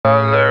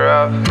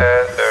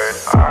tethered.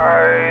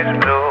 Eyes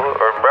blue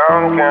or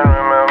brown, can't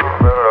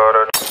remember.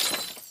 Lord,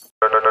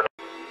 instead of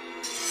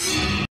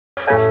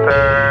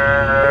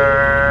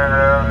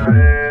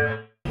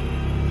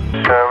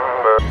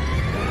December.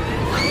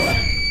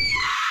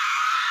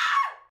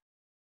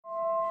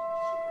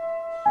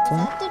 Is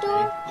that the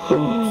door?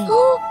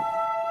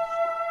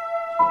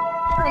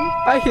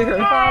 I hear her.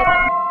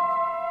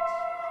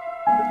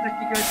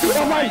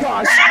 Oh my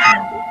gosh!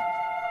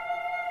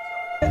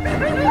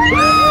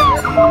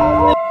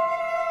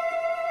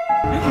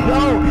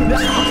 No!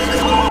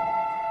 No!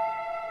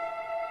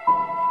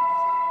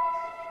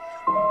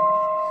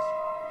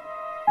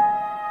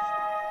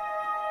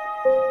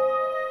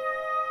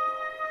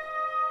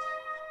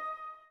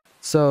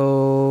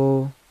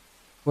 So,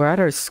 we're at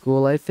our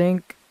school, I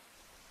think.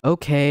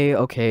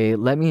 Okay,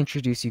 let me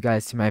introduce you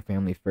guys to my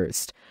family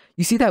first.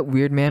 You see that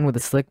weird man with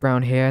the slick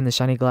brown hair and the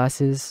shiny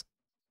glasses?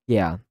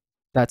 Yeah,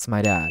 that's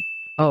my dad.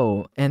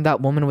 Oh, and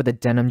that woman with the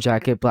denim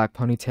jacket, black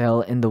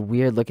ponytail, and the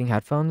weird-looking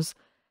headphones?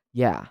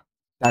 Yeah,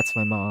 that's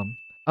my mom.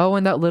 Oh,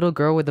 and that little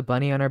girl with the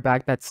bunny on her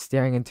back that's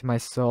staring into my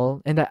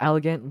soul, and that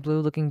elegant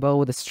blue-looking bow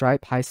with a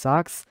stripe, high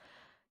socks?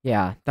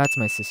 Yeah, that's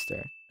my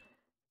sister.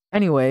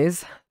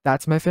 Anyways,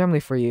 that's my family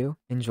for you.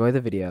 Enjoy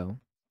the video.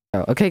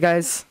 Oh, okay,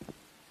 guys,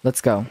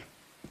 let's go.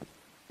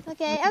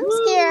 Okay, I'm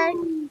scared.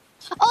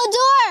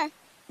 Oh,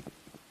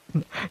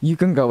 door! You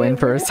can go in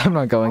first. I'm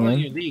not going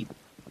in.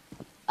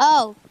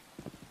 Oh.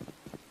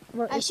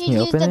 Well, I should Can you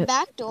use open the it?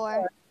 back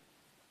door.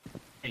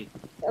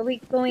 are we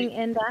going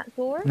in that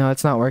door? No,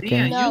 it's not working.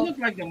 Yeah, No. you look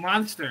like a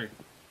monster.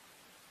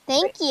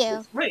 Thank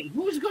you. Wait,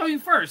 who's going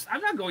first?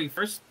 I'm not going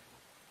first.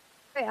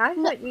 Wait, I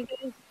thought you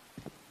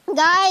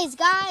guys.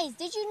 Guys,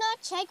 did you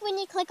not check when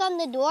you click on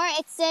the door?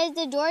 It says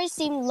the doors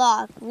seem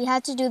locked. We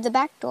had to do the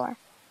back door.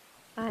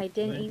 I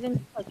didn't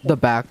even. The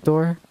back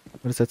door?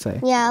 What does it say?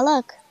 Yeah,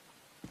 look.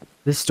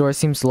 This door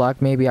seems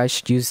locked. Maybe I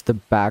should use the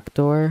back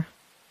door?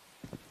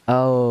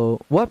 Oh,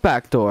 what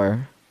back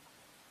door?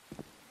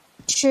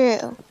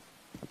 True.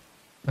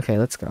 Okay,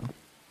 let's go.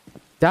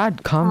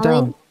 Dad, calm Oh,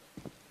 down.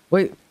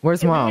 Wait,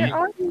 where's Where mom?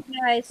 are you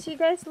guys? You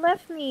guys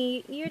left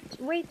me. You're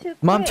way too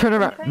quick. Mom, turn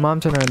I'm around. trying- Mom,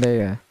 turn around. There you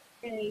go.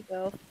 There you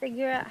go.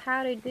 Figure out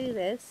how to do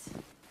this.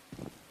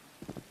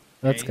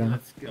 Let's Okay, go.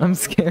 let's go. I'm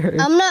scared.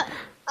 I'm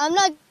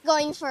not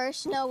going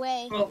first. No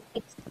way. Well,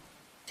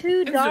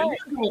 $2. Enzo,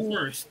 you go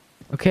first.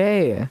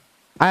 Okay.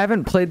 I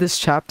haven't played this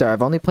chapter.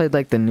 I've only played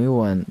like the new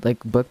one,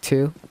 like book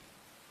 2.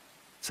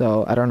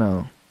 So, I don't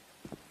know.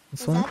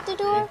 This Is one? that the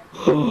door?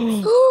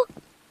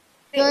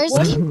 Wait, Doors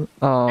what keep-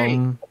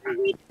 are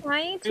we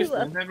trying to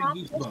Kristen, I'm having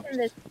accomplish goosebumps. in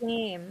this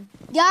game?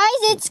 Guys,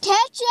 it's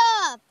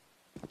ketchup.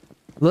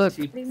 Look.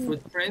 See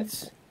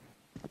footprints.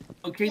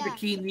 Locate Yeah. the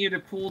key near the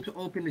pool to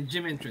open the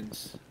gym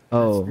entrance.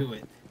 Oh. Let's do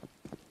it.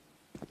 So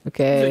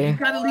Okay. you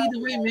gotta lead the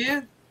way,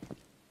 man.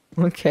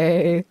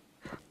 Okay.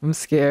 I'm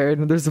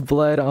scared. There's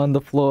blood on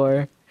the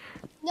floor.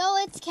 No,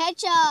 it's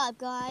ketchup,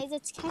 guys.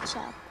 It's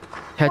ketchup.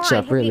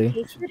 Ketchup, Why? really. Have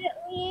you tasted it,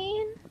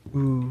 Leanne?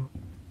 Ooh.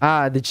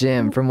 Ah, the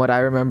gym. From what I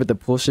remember, the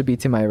pool should be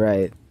to my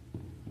right.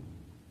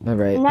 My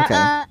right. Okay.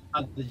 Nuh-uh.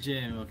 At the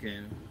gym, okay.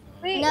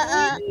 Wait,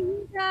 Nuh-uh. wait,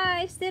 you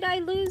guys, did I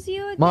lose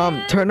you again?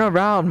 Mom, turn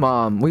around,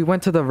 Mom. We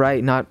went to the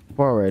right, not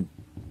forward.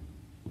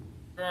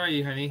 Where are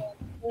you, honey?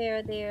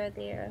 There.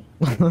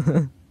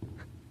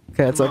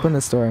 Okay, let's Come open on.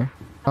 this door.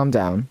 Calm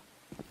down.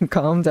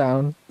 Calm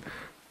down.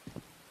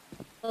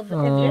 Well, if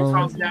Um, this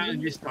Calm was down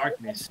in this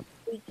darkness.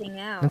 freaking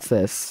out. What's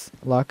this?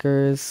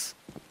 Lockers.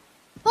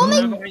 Oh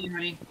my. Where are you,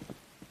 honey?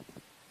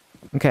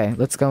 Okay,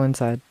 let's go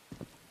inside.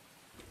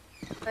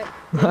 Right,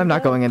 I'm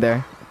not going in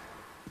there.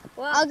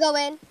 Well, I'll go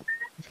in.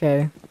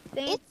 Okay.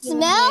 thank It you,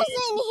 smells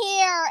Leanne. in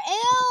here.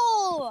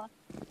 Ew.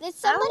 Did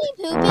somebody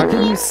poop How in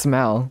can here? you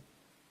smell?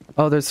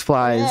 Oh, there's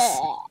flies.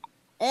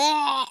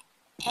 Ugh.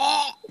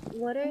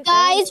 What are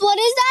Guys, what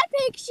is that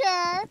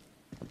picture?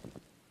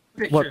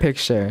 Picture. What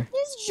picture?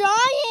 This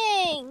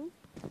drawing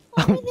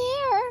over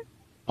there.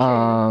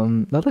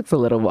 That looks a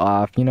little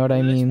off. You know what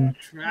I mean?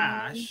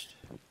 Trash.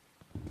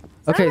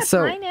 Okay, that a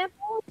so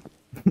pineapple?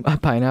 a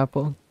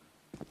pineapple.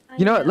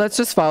 You know what? Let's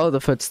just follow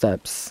the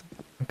footsteps.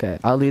 Okay,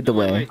 I'll lead the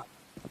way.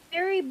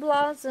 Cherry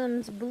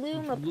blossoms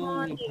bloom upon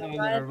Bloom the upon the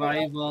arrival.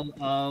 arrival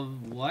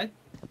of what?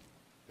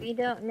 We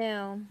don't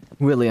know.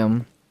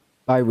 William.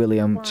 By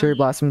William. Why? Cherry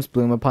blossoms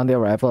bloom upon the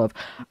arrival of.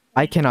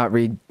 I cannot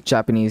read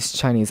Japanese,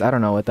 Chinese. I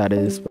don't know what that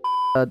is.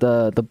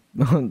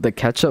 The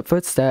ketchup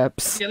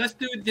footsteps. Okay, let's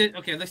do it.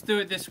 Okay, let's do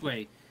it this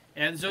way.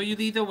 Enzo, you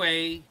lead the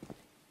way.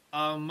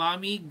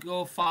 Mommy,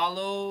 go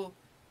follow.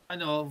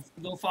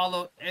 Go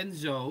follow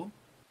Enzo,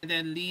 and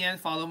then Leanne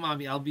follow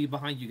Mommy. I'll be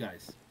behind you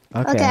guys.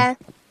 Okay.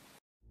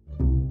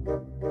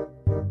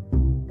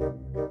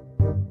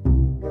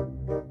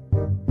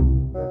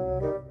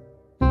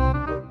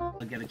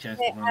 I'll get a chance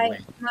to run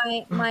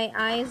away. My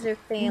eyes are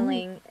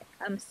failing.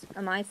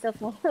 Am I still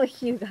following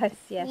you guys?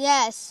 Yes.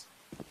 Yes.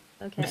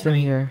 Okay. What's in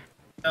here?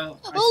 So,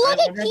 Oh, look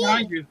I'm at right you.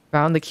 behind you.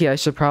 Found the key. I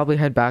should probably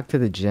head back to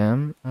the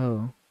gym.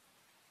 Oh.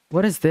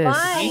 What is this?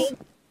 Why?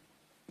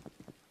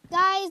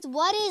 Guys,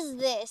 what is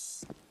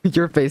this?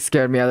 Your face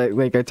scared me.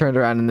 I turned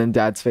around and then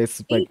Dad's face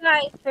was You like.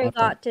 guys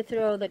forgot to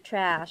throw the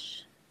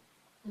trash.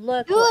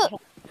 Look Who what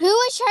who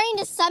was trying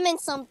to summon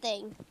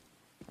something?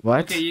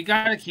 What? Okay, you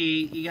got a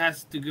key. You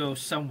has to go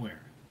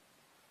somewhere.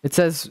 It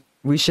says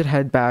we should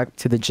head back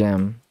to the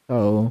gym.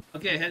 Oh.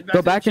 Okay, head back Go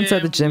to back the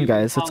inside the gym, We will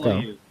guys. Let's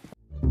follow go. you.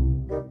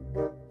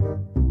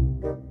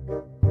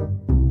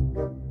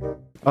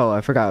 Oh,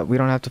 I forgot. We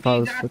don't have to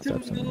follow We the got to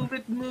footsteps. anymore. move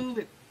it, move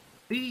it.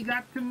 We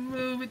got to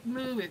move it,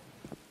 move it.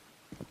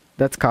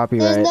 That's There's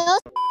copyright. no.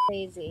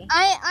 crazy.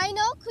 I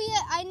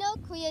know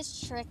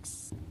Kuya's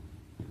tricks.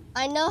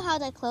 I know how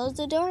to close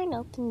the door and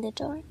open the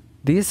door.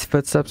 These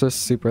footsteps are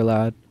super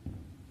loud.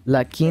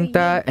 La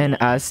Quinta and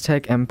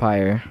Aztec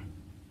Empire.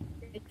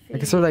 Good I for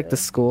guess they're like the you.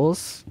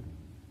 schools.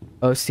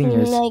 Oh,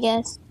 seniors. I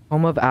guess.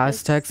 Home of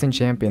Aztecs and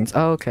champions.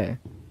 Oh, okay.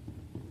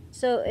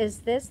 So is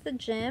this the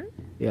gym?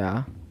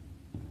 Yeah.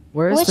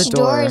 Where's Which the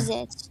door? door is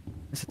it?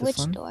 Is it this Which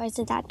one? door? Is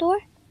it that door?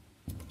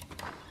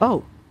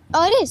 Oh.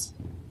 Oh, it is.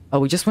 Oh,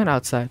 we just went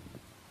outside.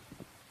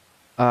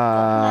 Do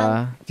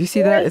you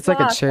see that? Where's It's like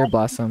a Doc? cherry I can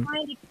blossom.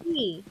 Find a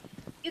key.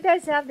 You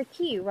guys have the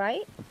key,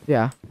 right?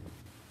 Yeah.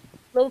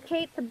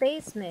 Locate the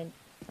basement.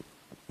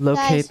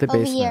 Locate Guys, the over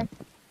basement.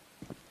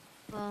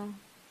 Oh.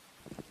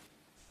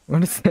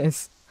 What is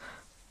this?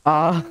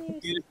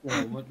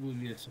 Beautiful. What would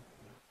be a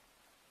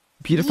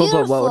Beautiful,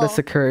 but what would a Beautiful.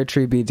 sakura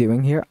tree be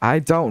doing here? I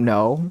don't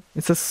know.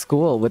 It's a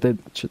school with a...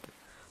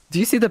 Do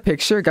you see the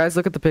picture? Guys,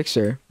 look at the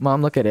picture.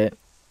 Mom, look at it.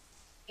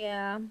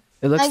 Yeah.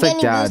 It looks I'm like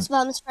getting Dad.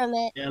 goosebumps from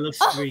it. Yeah, it looks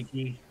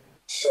freaky.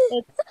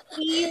 It's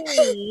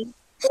eerie.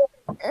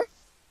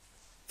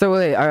 So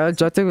wait, our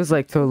objective was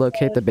like to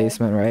locate the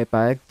basement, right? But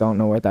I don't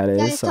know where that is.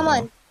 Guys, come so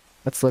on.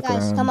 Let's look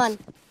Guys, around. come on.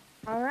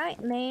 All right,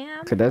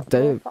 ma'am. Could that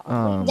do?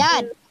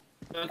 Dad,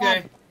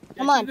 Okay.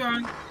 Come yeah, on.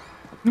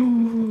 keep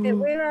going. Okay,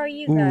 where are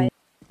you Ooh. guys?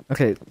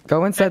 Okay,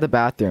 go inside the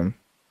bathroom.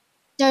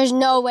 there's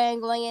no way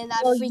I'm going in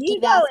that Well, freaky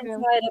you go bathroom.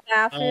 inside the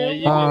bathroom.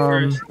 You go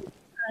first.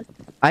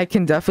 I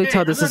can definitely Hey,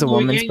 tell I'm this not is a going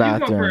woman's in, you go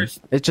bathroom.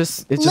 first. It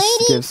just Ladies,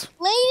 gives.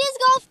 ladies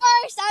go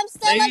first. I'm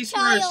still Ladies a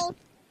first. child.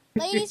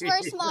 Ladies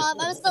first, Mom.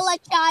 I'm still a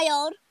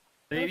child.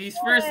 Ladies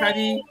first,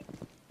 honey.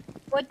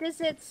 What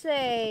does it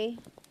say?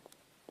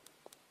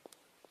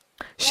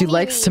 She Let me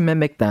likes to read.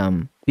 mimic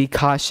them. Be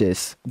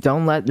cautious.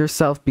 Don't let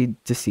yourself be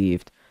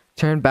deceived.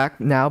 Turn back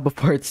now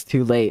before it's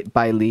too late.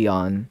 By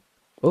Leon.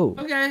 Oh,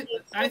 Okay,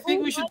 I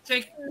think we should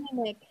take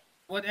Mimic.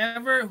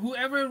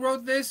 whoever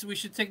wrote this, we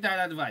should take that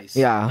advice.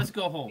 Yeah. Let's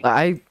go home.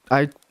 I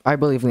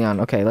believe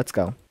Leon. Okay, let's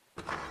go.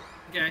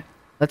 Okay.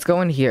 Let's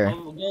go in here.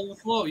 We'll go with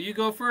the flow. You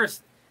go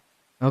first.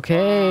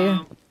 Okay.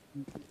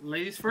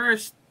 Ladies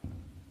first.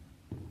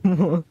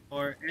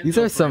 Or These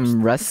Enzo are some first.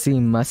 rusty,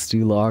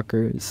 musty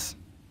lockers.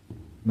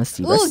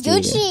 Musty, Ooh, rusty.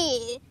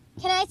 Gucci.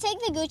 Can I take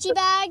the Gucci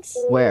bags?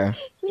 Where?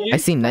 I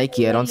see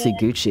Nike. I don't see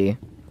Gucci.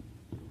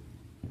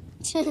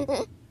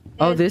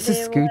 Oh, this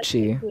is There was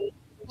Gucci.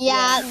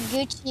 Yeah,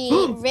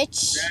 Gucci.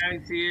 Rich.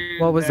 Bags here,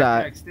 What was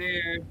that? backpacks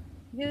there.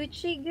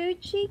 Gucci,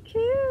 Gucci,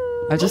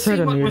 cute. I just Lucy, heard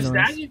a what weird was noise.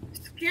 that? You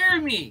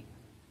scared me.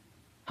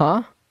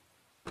 Huh?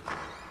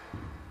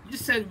 You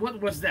just said,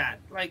 what was that?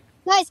 Like,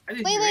 Guys, I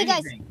didn't wait, hear wait,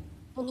 guys. anything.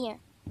 In here.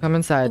 Come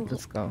inside.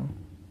 Let's go.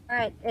 All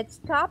right, it's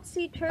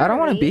topsy-turvy. I don't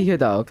want to be here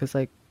though, cause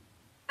like,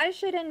 I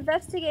should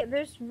investigate.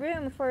 There's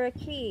room for a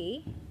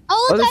key.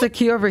 Oh, oh, look, there's a guys.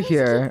 key over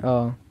here.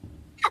 Oh,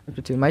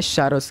 chapter 2. My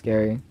shadow's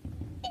scary.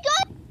 We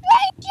got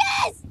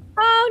bridges!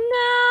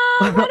 Oh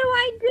no! What do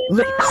I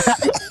do?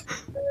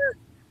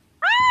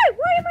 Ah,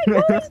 where am I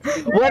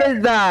going? What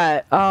is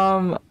that? Please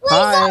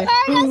Hi. don't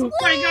hurt us, Oh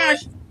my please!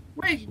 gosh!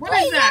 Wait, what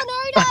Please is that?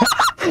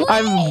 don't hurt us!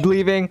 I'm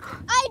leaving.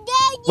 I beg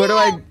you! Where do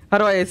I? How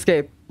do I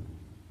escape?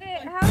 Wait,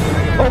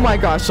 how Oh my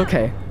gosh.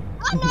 Okay.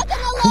 I'm not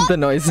gonna look! The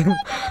noise.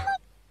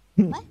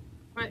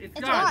 Wait, it's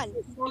It's gone. gone.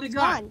 It's totally It's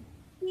gone. gone.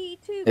 key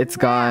to It's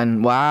grab?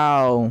 gone.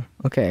 Wow.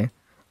 Okay.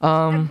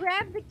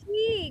 Grab the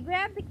key.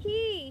 Grab the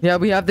key. Yeah,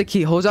 we have the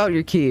key. Hold out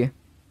your key.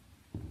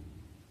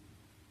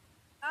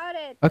 Got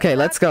it. Okay, Grab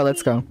let's the go.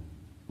 Let's key. go.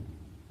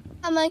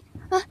 I'm like,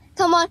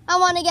 come on, I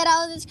want to get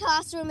out of this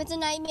classroom. It's a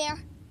nightmare.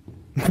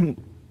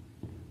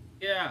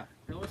 Yeah,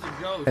 there was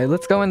a ghost. Okay,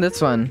 let's go in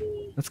this one.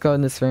 Let's go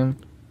in this room.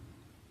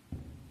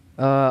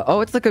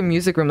 Oh, it's like a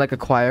music room, like a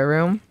choir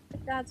room.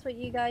 If that's what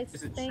you guys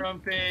It's a think.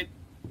 trumpet.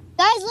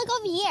 Guys, look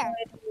over here.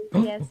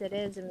 Yes, it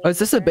is. Oh, is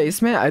this a music room.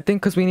 basement? I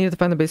think because we need to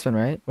find the basement,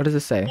 right? What does it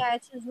say? Yeah,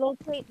 it says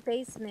locate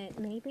basement.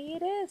 Maybe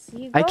it is.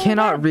 You I go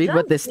cannot ahead, read what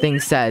jump, this thing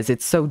man. says.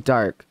 It's so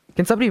dark.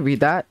 Can somebody read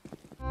that?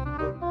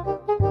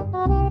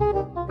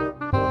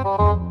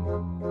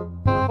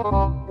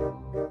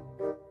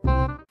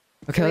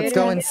 Okay, let's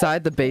go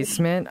inside the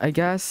basement, I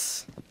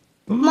guess.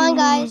 Come on,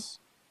 guys.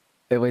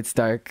 Wait, it's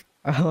dark.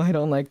 Oh, I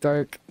don't like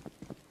dark.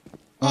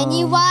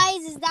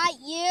 Pennywise, is that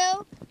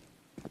you?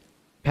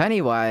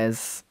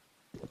 Pennywise.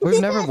 We've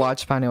never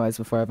watched Pennywise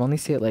before. I've only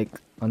seen it like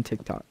on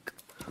TikTok.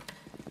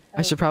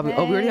 I should probably.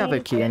 Oh, we already have a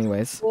key, Okay,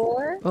 anyways.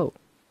 Door. Oh,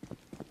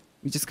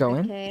 we just go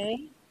in.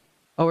 Okay.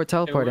 Oh, we're Okay,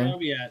 where teleporting. are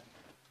we at?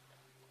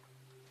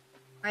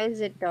 Why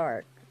is it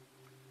dark?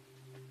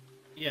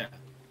 Yeah.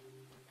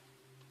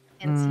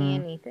 Can't see Mm.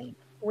 anything.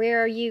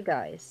 Where are you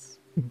guys?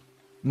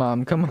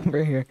 Mom, come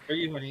over here. Where are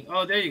you, honey?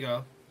 Oh, there you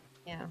go.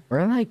 Yeah.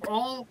 We're like, We're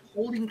all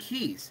holding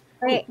keys.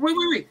 Wait.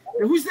 Oh, wait.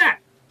 Who's that?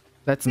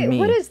 that's Wait, me.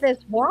 what is this?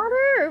 Water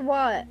or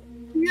what?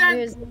 Yeah,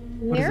 There's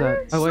What is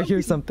mirror? that? Oh, I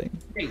hear something.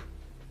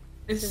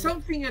 it's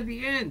something at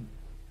the end.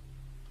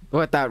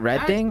 What, that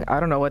red That- thing? I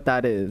don't know what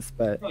that is,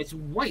 but No, it's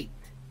white.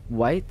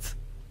 white?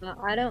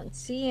 I don't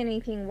see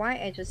anything white.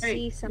 I just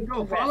see Hey, something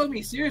go red. follow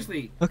me,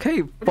 seriously.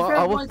 Okay, is that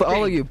I will one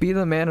follow thing? you. Be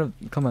the man of.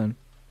 Come on,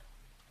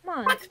 Come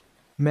on. What?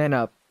 man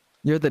up.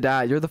 You're the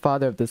dad. You're the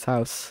father of this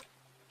house.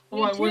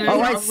 Oh, I too. wanna-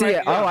 Oh, I I'm see right it.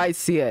 here. Oh, I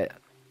see it.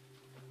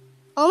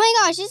 Oh my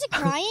gosh, is it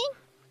crying?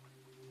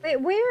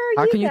 Wait, where are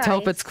How you can you guys? tell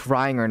if it's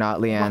crying or not,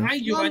 Leanne?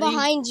 Behind you, I'm honey.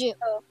 behind you.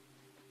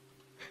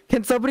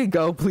 Can somebody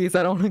go, please?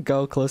 I don't want to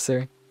go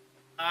closer.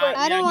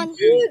 I don't want-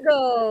 You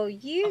go.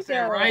 You I'll say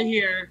go. right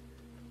here.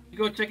 You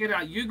go check it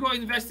out. You go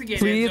investigate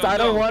Please, it. I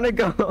don't want to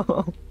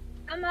go.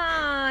 Come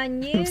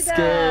on, you I'm go.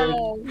 scared.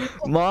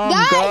 Mom,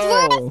 Guys,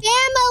 we're a go.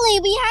 family.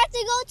 We have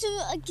to go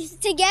to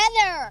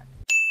together.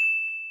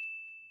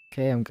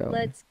 Okay, I'm going.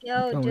 Let's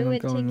go. I'm going, Do I'm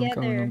it going,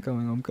 together. I'm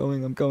going.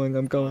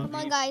 Come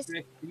on, guys.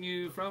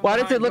 Why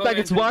does it look like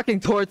it's walking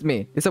towards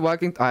me? Is it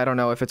walking? I don't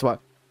know if it's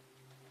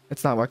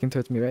It's not walking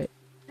towards me, right?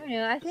 I don't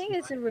know. I think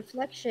it's a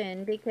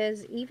reflection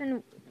because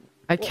even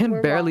I What can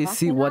we're barely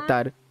see walking what on?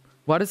 that.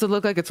 Why does it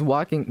look like it's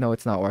walking? No,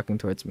 it's not walking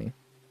towards me.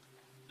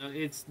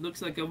 It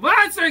looks like a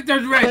monster. It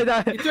turned red.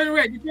 It turned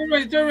red. It turned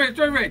red. It turned red. It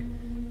turned red.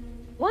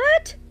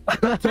 what?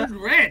 It turned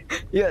red.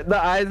 Yeah,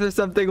 the eyes or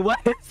something. What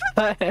is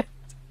that?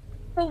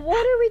 But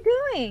what are we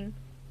doing?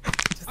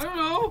 I don't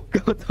know.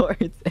 Go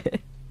towards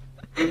it.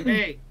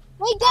 Hey,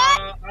 Wait,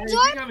 guys, I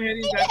think I'm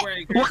heading that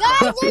way.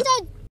 guys, there's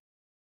a.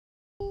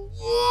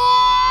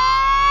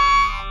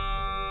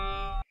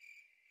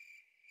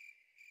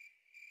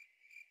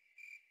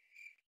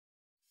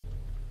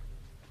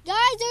 Guys,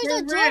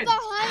 there's a Turn door red.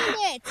 behind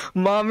it.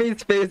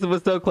 Mommy's face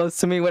was so close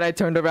to me when I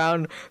turned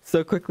around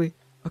so quickly.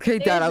 Okay,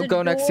 Dad, There's I'll a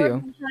go next to door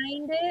you.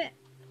 Behind it.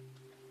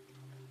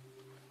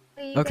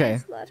 You Okay.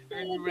 guys left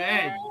me Turn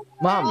red. again.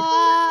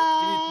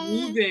 Mom,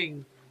 It's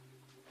moving.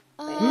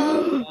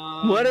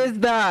 what is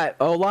that?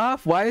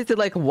 Olaf? Why is it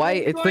like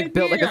white? no It's like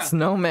built like a idea.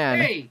 snowman.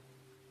 Hey.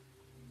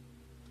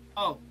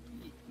 Oh,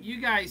 you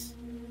guys.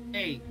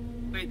 Hey,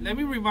 wait. Let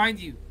me remind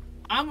you.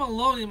 I'm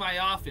alone in my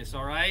office.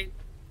 All right.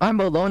 I'm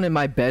alone in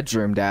my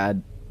bedroom,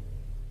 Dad.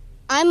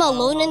 I'm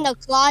alone in the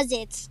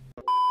closet.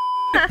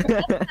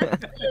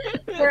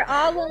 We're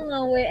all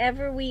alone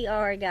wherever we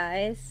are,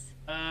 guys.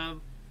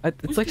 It's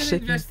Who's like gonna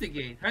shaking.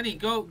 investigate? Honey,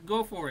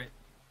 go for it.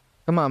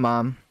 Come on,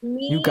 Mom.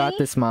 Me? You got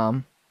this,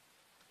 Mom.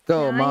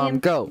 Go, I Mom, am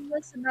go.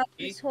 clueless about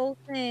this whole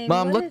thing.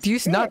 Mom, What look, is do you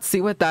not this? see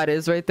what that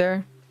is right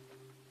there?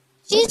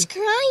 She's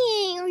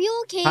crying. Are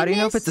you okay, How do you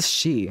know if miss? it's a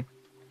she?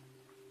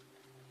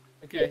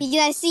 Okay. You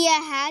guys see a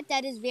hat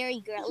that is very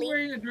Who's girly?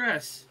 wearing a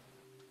dress?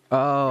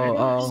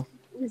 Oh.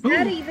 Is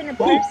that even a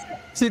person?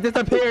 She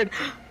disappeared.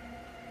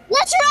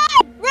 Let's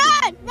run!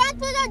 Run! Run to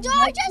the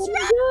door! Just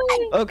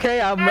run! Okay,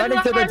 I'm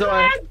running to the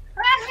door.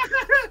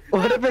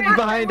 What if it's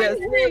behind us?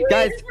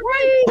 Guys,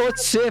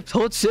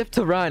 hold shift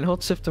to run.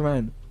 Hold shift to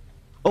run.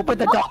 Open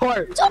the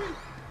door.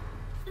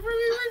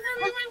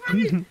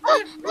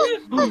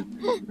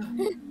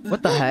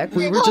 What the heck?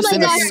 We were Oh just my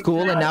in a God.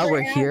 school and now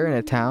we're here in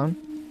a town?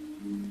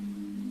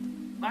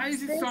 Why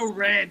is it so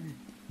red?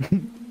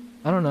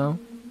 I don't know.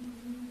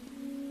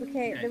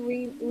 Okay,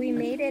 we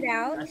made it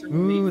out. That's a Ooh,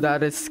 relief.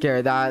 that is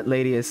scary. That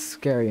lady is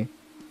scary.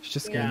 She's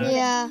just scared.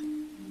 Yeah.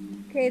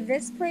 Okay,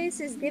 this place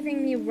is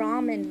giving me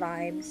ramen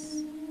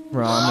vibes.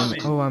 Ramen.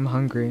 Ramen. Oh, I'm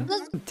hungry.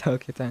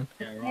 Tokyo Town.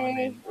 Yeah,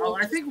 ramen. Oh,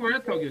 I think we're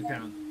at Tokyo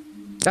Town.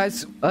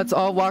 Guys, let's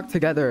all walk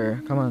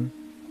together. Come on.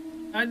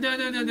 No.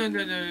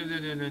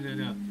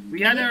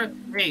 We had our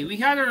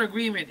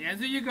agreement.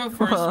 Andrew, you go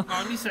first.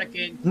 Mommy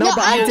second. No, No,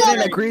 but I I'm didn't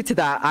going- agree to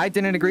that. I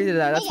didn't agree to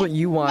that. That's what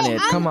you wanted.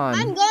 Come on.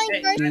 I'm going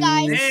first,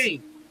 guys.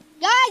 Hey,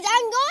 Guys,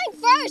 I'm going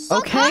first. So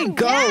Okay, calm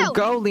go, down.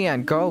 go,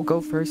 Leanne.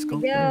 Go first.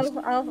 Go first.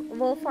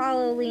 We'll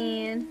follow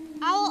Leanne.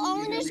 I will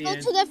only just go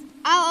to the.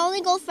 I'll only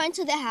go front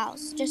to the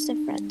house, just the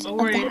front. don't of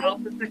worry. the house. I'll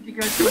protect you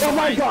guys. From Oh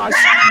my behind. gosh!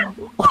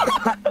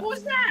 What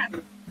was that?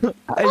 I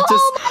Oh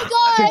just my I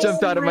gosh!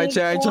 jumped out of my my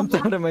chair. I jumped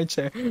God. out of my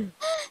chair. And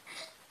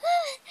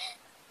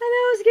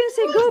I was gonna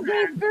say, go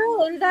brave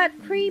girl, and that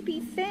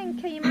creepy thing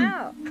came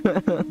out.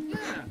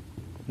 Yeah.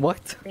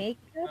 What?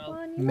 Makeup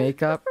on you?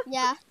 Makeup?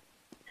 Yeah.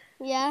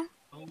 Yeah.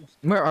 Almost.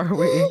 Where are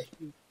we?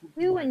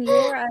 You and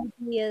your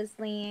ideas,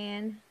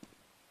 Leanne.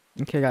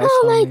 Okay, guys.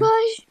 Oh follow my me.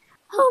 gosh!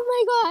 Oh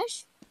my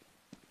gosh!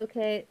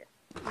 Okay,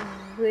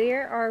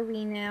 where are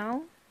we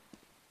now?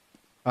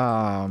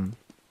 I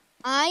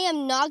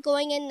am not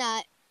going in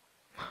that.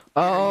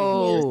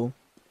 Oh,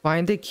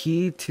 find the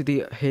key to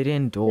the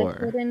hidden The door.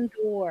 hidden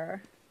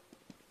door.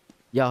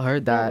 Y'all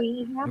heard So that?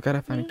 we have We gotta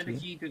to find a Find the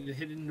key. key to the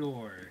hidden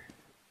door.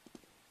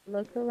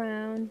 look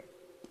around.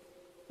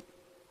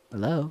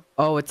 Hello?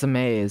 Oh, it's a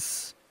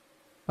maze.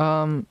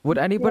 Would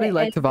anybody Yeah,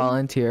 like I to think-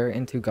 volunteer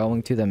into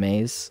going to the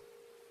maze?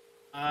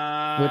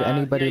 Would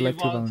anybody yeah, like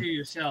you to volunteer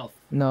yourself?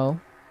 No.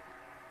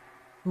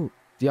 Ooh,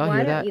 Do y'all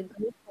Why hear don't that? you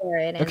go for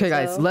it? Okay,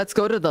 guys, Enzo? let's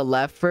go to the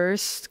left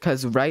first,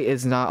 because right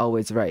is not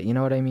always right. You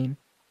know what I mean?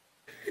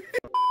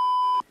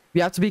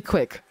 We have to be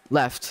quick.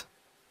 Left.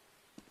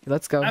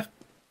 Let's go. Left.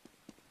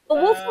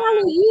 But we'll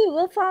follow you.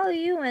 We'll follow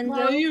you, Enzo.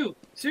 Follow you.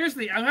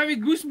 Seriously, I'm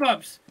having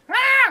goosebumps.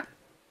 Ah!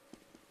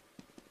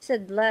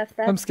 Said left.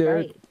 That's I'm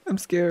scared. right. I'm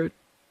scared.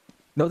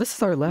 No, this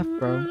is our left,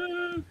 bro.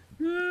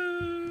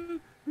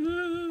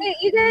 Hey,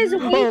 you guys are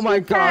way Oh too my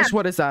gosh, fast.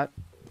 what is that?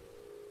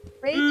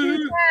 Way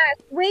too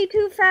fast. Way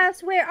too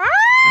fast. Where? Ah!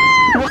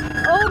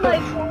 Oh my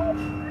god.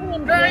 I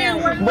am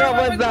down.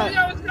 What was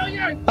that? What's going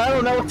on? I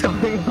don't know what's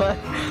going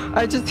on.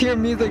 I just hear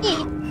music.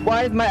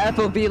 Why is my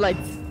FOV like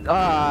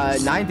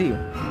 90?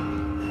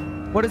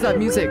 What is that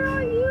music? Where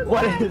are you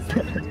What guys? is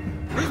that?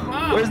 Where's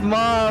mom? Where's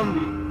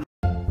mom?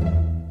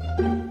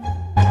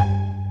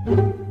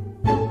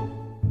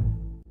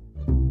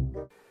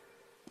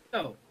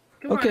 Go.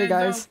 Come Okay, on, Enzo.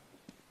 guys.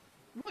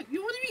 What do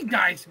you mean,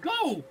 guys?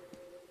 Go.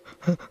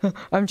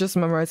 I'm just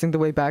memorizing the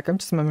way back. I'm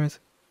just memorizing.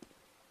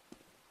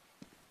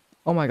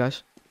 Oh my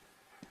gosh.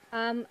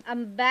 I'm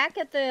back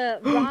at the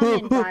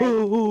ramen bar.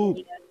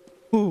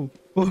 Ooh.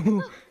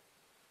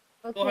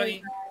 Okay,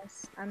 honey.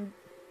 guys. I'm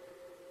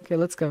Okay,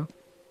 let's go.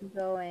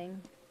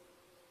 going.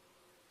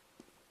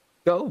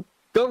 Go.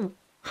 Go.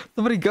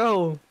 Somebody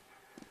go.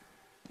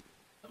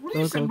 What do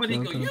you Go, somebody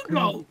go, go? go, You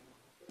go.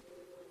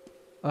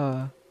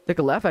 go. Take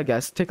a left, I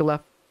guess. Take a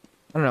left.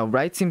 I don't know.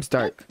 Right seems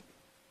dark.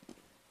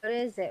 What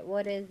is it?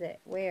 What is it?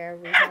 Where are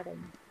we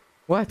heading?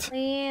 What?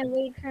 Leanne,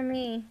 wait for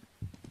me.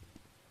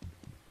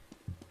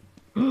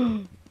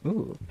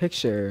 Ooh,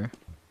 picture.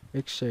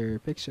 Picture.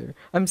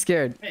 I'm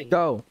scared. Hey.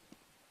 Go.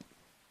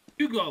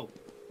 You go.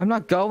 I'm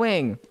not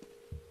going.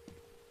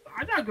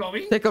 I'm not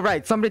going. Take a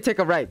right. Somebody take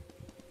a right.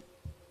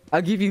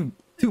 I'll give you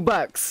 $2.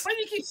 Why do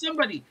you keep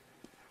somebody?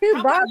 $2 How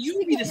about you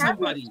be can the have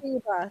somebody?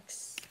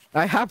 $2.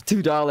 I have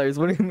 $2.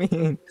 What do you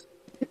mean?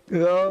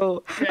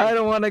 Go. Okay. I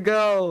don't want to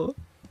go.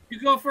 You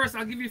go first.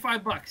 I'll give you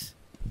 $5.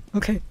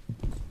 Okay.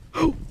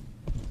 Is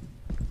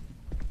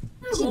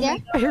she there?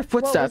 I hear What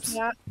was footsteps.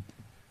 that?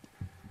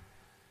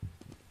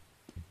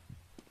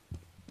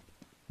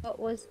 What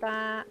was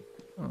that?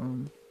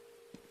 Thought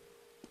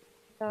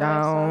I saw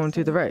Down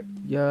to the right.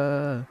 something.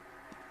 Yeah.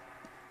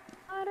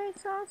 Thought I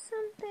saw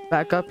something.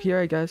 Back up here,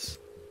 I guess.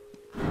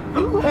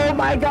 Oh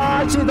my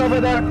god, she's over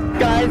there,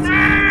 guys.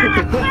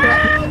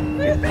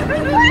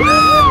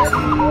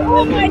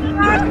 Oh my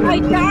god, I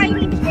died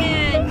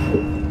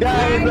again.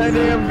 Guys, I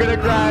think I'm gonna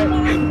cry.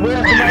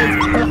 Where's my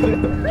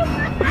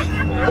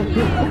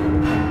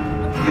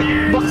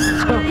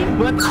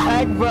What the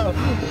heck, bro?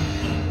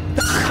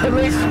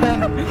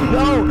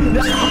 No!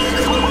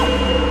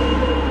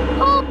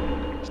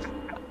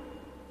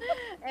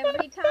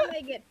 Every time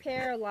I get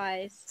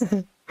paralyzed,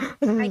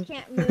 I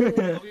can't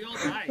move. We all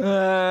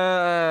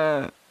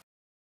died.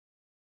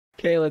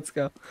 Okay, let's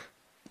go.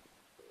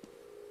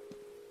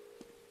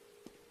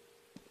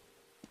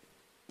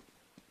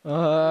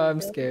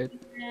 I'm scared.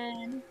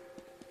 And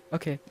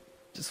Okay,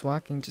 just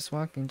walking.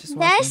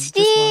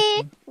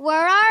 Bestie,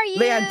 where are you?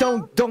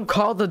 Leanne, don't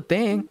call the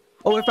thing.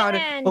 Oh, we found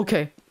it. Leanne.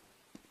 Okay,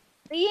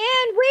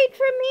 Leanne, wait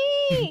for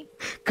me!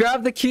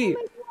 grab the key. Oh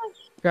my gosh.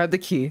 Grab the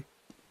key.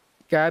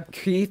 Grab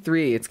key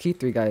 3. It's key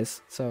 3,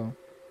 guys. So,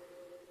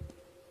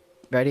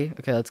 ready?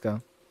 Okay, let's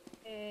go.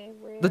 Okay,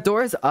 The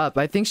door is up.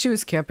 I think she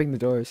was camping the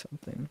door or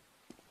something.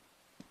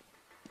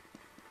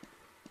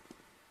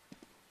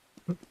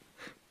 I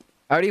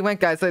already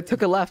went, guys. I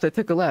took a left.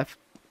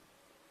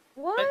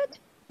 What?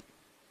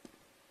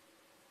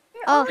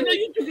 Oh, I know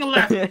you took a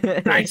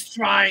left. Nice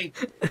try.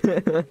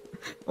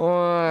 Oh,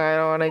 I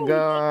don't want to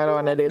go. I don't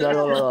want to do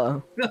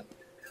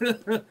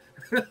that.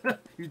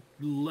 You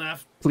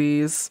left.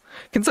 Please.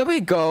 Can somebody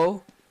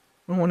go?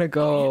 I want to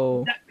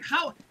go.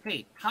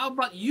 How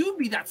about you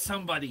be that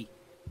somebody?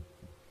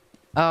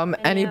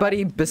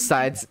 Anybody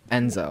besides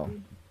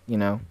Enzo, you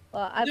know?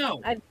 Well,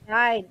 No. I've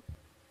died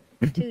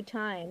 2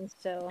 times,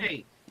 so.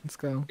 Hey, Let's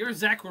go. you're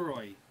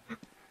Zachary.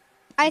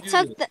 I Dude.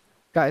 took the.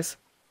 Guys,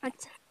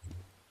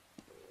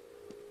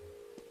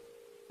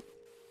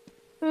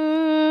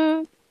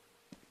 Hmm.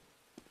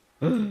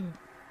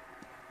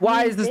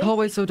 why is this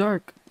hallway so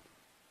dark?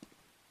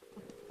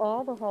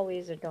 All the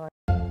hallways are dark.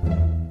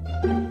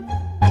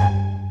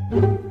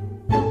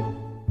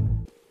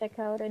 Check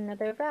out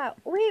another route.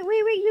 Wait,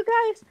 you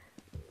guys!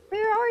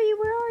 Where are you?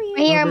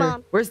 Right here, Over-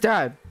 Mom. Where's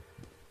Dad?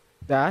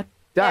 Dad?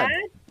 Dad?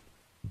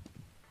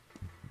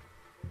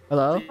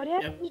 Hello? What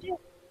happened to you?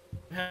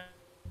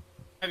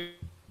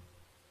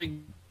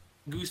 Having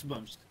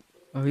goosebumps.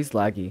 Oh, he's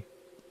laggy.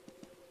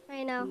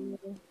 I know.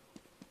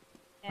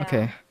 Yeah.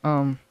 Okay.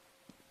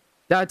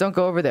 Dad, don't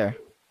go over there.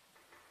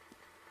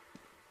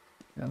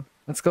 Yeah.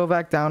 Let's go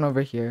back down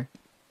over here.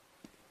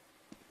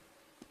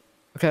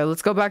 Okay,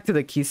 let's go back to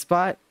the key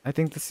spot. I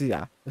think this is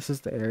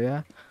the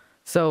area.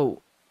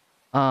 So,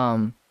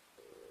 all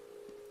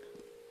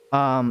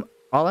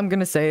I'm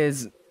gonna say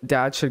is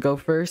Dad should go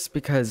first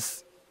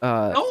because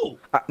No.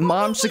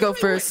 Mom should go Wait.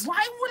 first.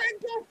 Why would I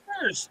go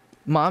first?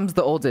 Mom's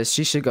the oldest.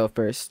 She should go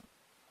first.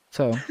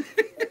 So,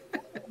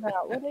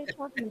 about? What are you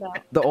talking about?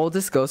 The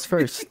oldest goes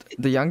first.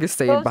 The youngest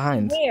stay Goes to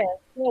behind. Where?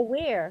 Well,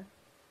 where?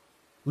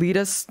 Lead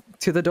us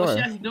to the Well, door.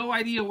 she has no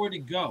idea where to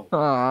go.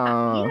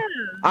 Aw. Yeah.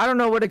 I don't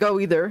know where to go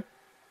either.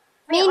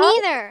 Me Wait,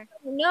 oh, neither.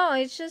 No,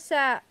 it's just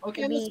that.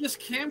 Okay, let's just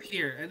camp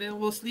here and then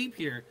we'll sleep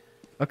here.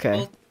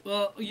 Okay.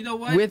 Well, you know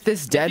what? With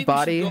this I dead think we should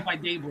body. go by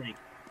daybreak.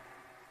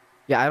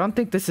 Yeah, I don't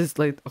think this is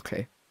like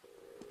okay.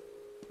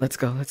 Let's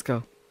go. Let's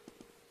go.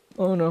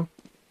 Oh no.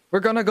 We're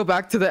gonna go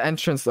back to the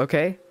entrance,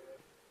 okay?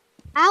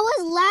 I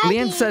was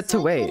lagging. Leanne said to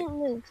I wait. couldn't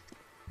move.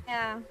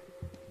 Yeah.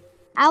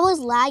 I was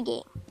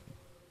lagging.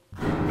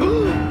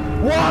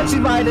 Whoa, she's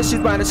behind us, she's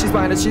behind us, she's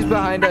behind us, she's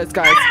behind us,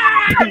 guys.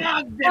 I'm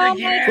dead Oh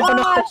again. my Oh,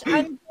 no. gosh,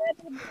 I'm dead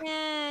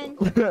again.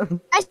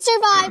 I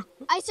survived.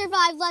 I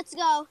survived. Let's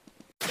go.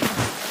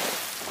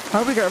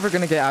 How are we ever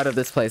gonna get out of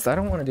this place? I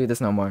don't want to do this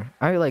no more.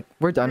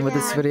 We're done with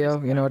this Yeah.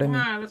 video, you know what I Come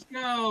mean? on, let's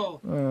go.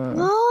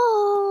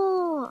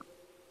 No.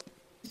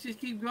 Let's just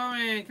keep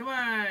going. Come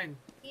on.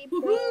 Keep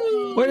Woohoo!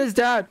 going. Where is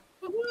Dad?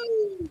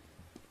 Woohoo!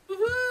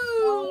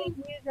 Following Woohoo!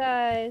 you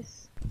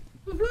guys.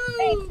 Wait,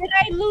 Woohoo! did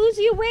I lose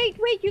you? Wait,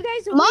 you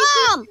guys. Wait,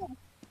 Mom!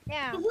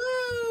 Yeah.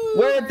 Woohoo!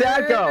 Where did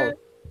Dad go?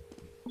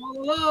 I'm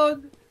all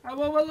alone. I'm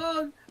all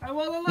alone. I'm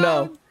all alone.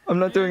 No, I'm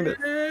not doing this.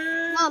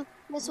 Mom,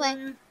 this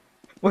way.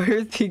 Where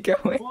is he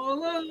going? I'm all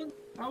alone.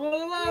 I'm all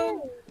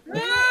alone.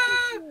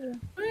 Ah!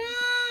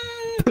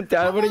 Ah!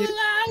 Dad, what are I'm you?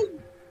 alive.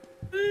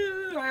 I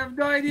have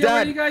no idea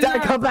where you Dad, guys are.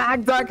 Dad, come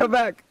back! Dad, come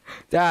back!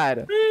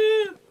 Dad,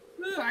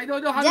 I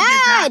don't know how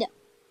Dad. to get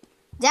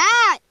Dad.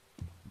 back.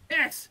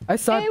 Yes. I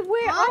saw. Hey,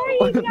 where are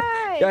you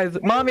guys? Guys,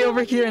 mommy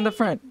over here in the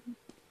front.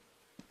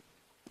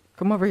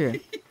 Come over here.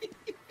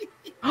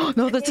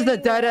 No, this is the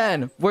dead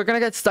end. We're gonna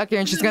get stuck here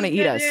and she's gonna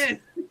eat us.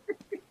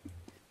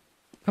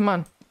 Come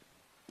on.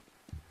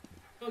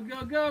 Go,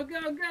 go, go,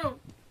 go, go.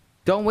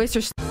 Don't waste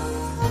your.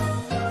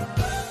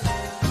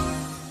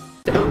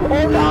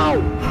 Oh no!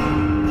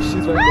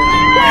 She's right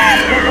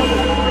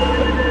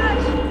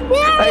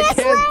there. I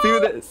can't do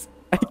this.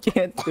 I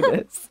can't do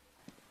this.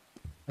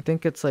 I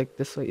think it's like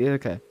this way. Yeah,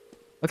 okay.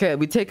 Okay,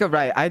 we take a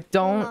right. I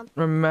don't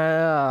remember.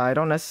 I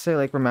don't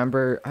necessarily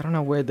remember. I don't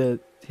know where the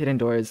hidden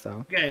door is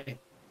though. Okay.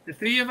 The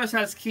three of us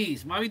has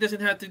keys. Mommy doesn't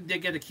have to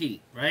get a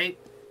key, right?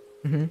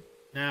 Mm-hmm.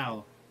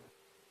 Now.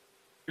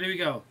 Where do we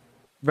go?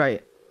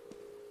 Right.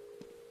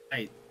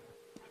 Right.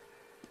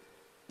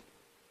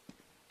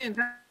 And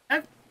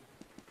that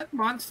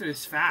monster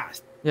is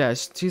fast. Yeah,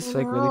 she's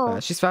like really Whoa.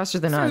 fast. She's faster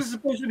than This is us.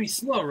 supposed to be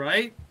slow,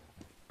 right?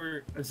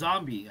 Or a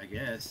zombie, I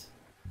guess.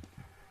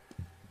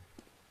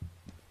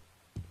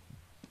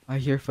 I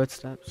hear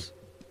footsteps.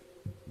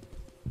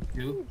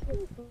 You?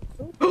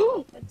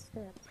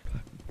 Footsteps.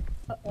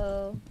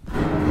 Uh-oh.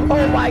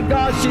 Oh my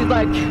gosh, she's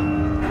like.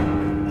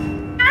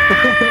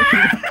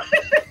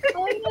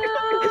 Oh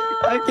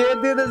no! I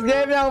can't do this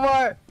game no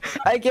more.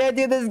 I can't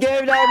do this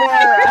game no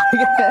more.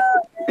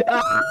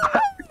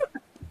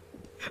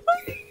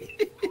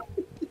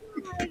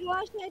 Oh my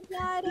gosh, I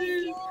died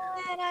again.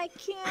 I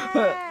can't.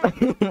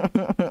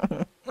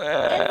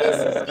 And this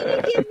is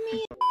gonna give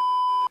me.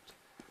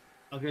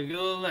 Okay,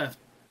 go left.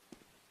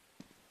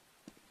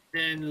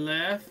 Then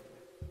left.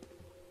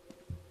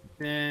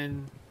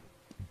 Then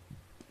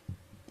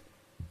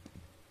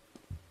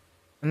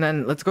And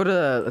then let's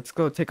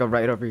go take a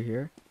right over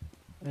here.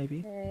 Maybe.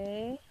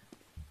 Okay.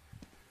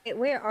 Wait,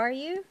 where are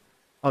you?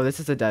 Oh, this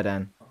is a dead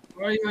end.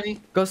 where are you, honey?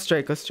 Go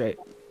straight, go straight.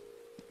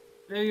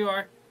 There you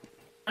are.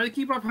 Try to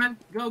keep up, hon.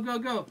 Go, go,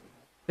 go.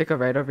 Take a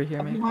right over here,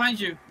 I'll be maybe. behind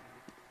you.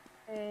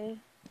 Okay.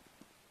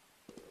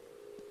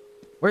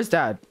 Where's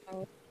Dad?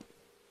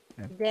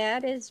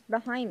 Dad is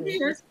behind me.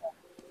 Here.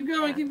 Keep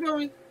going, keep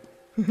going.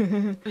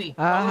 Honey,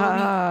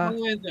 Ah.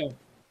 follow me. Follow Enzo.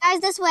 Guys,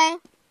 this way.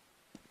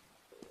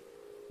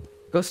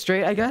 Go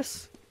straight, I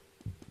guess.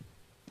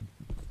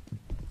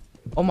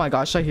 Oh my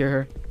gosh, I hear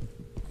her.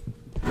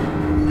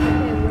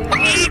 Okay, where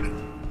are you?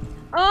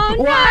 Oh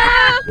no!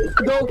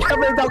 Don't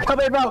come in, don't come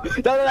in, bro. Oh my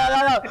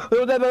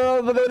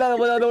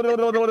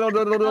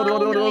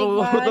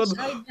gosh, I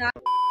died.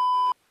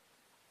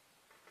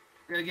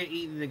 Gonna get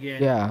eaten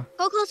again. Yeah.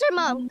 Go closer,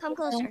 Mom. Come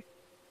closer.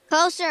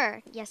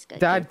 Closer. Yes, good.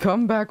 Dad,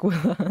 come back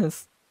with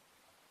us.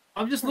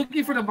 I'm just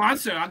looking for the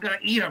monster. I'm gonna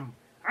eat him.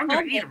 I'm Oh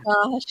gonna eat my him.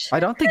 gosh. I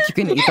don't think you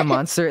can eat the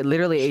monster. It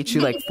literally ate you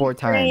like 4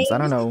 times. I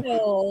don't know.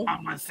 So, Oh,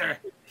 monster.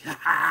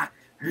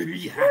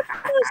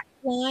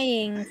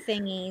 flying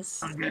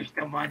thingies. I'm just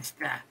a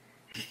monster.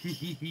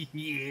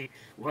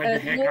 What the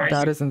heck are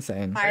That you? is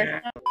insane.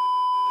 Fire-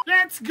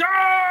 Let's go!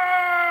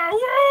 Woo!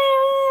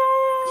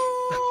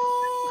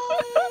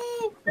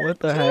 What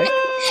the heck?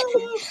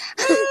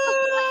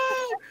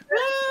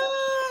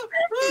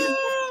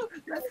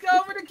 Let's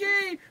go for the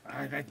key!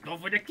 Let's go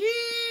for the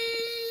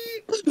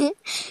key! Dad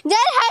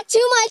had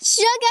too much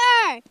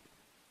sugar.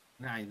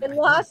 Nine. I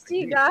lost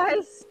you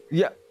guys.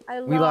 Yeah,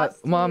 I we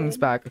lost. you. Mom's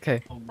back.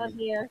 Okay, Up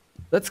here.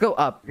 let's go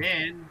up.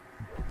 Then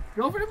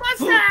go for the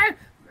monster!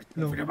 Let's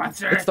go for the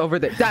monster! It's over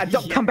there. Dad,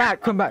 don't come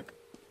back. Come back.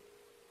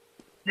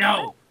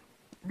 No!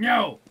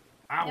 No!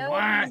 I No,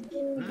 want! he's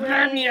doing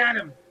Let me great. at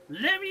him!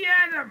 Let me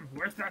at him!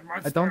 Where's that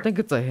monster? I don't think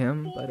it's a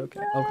him, but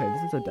okay. Okay,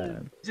 this is a dead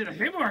end. Is it a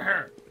him or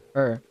her?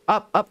 Her.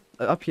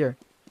 Up here.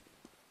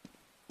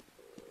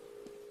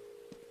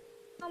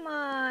 Come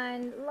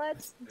on,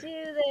 let's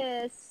do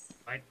this.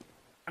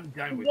 I'm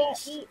done with Get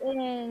this.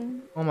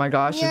 eaten. Oh my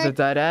gosh, it's Yeah. a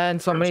dead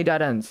end. So many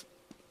dead ends.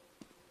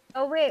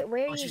 Oh wait,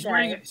 where are Oh, you she's guys?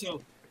 wearing it.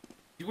 So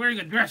she's wearing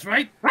a dress,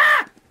 right?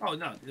 Ah! Oh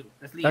no,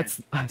 that's Leanne.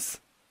 That's us.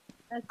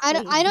 Let's I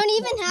don't, see. I don't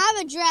even have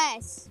a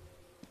dress.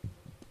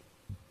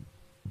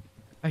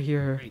 I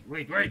hear her.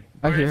 Wait. I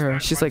Where hear is her.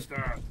 that She's like,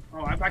 monster?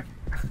 Oh, I'm back.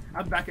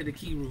 I'm back in the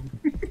key room.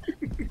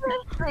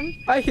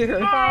 I hear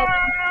her.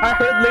 I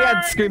heard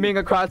Leanne screaming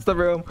across the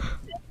room.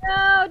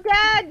 No,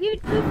 Dad, you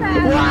too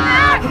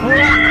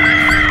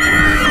fast.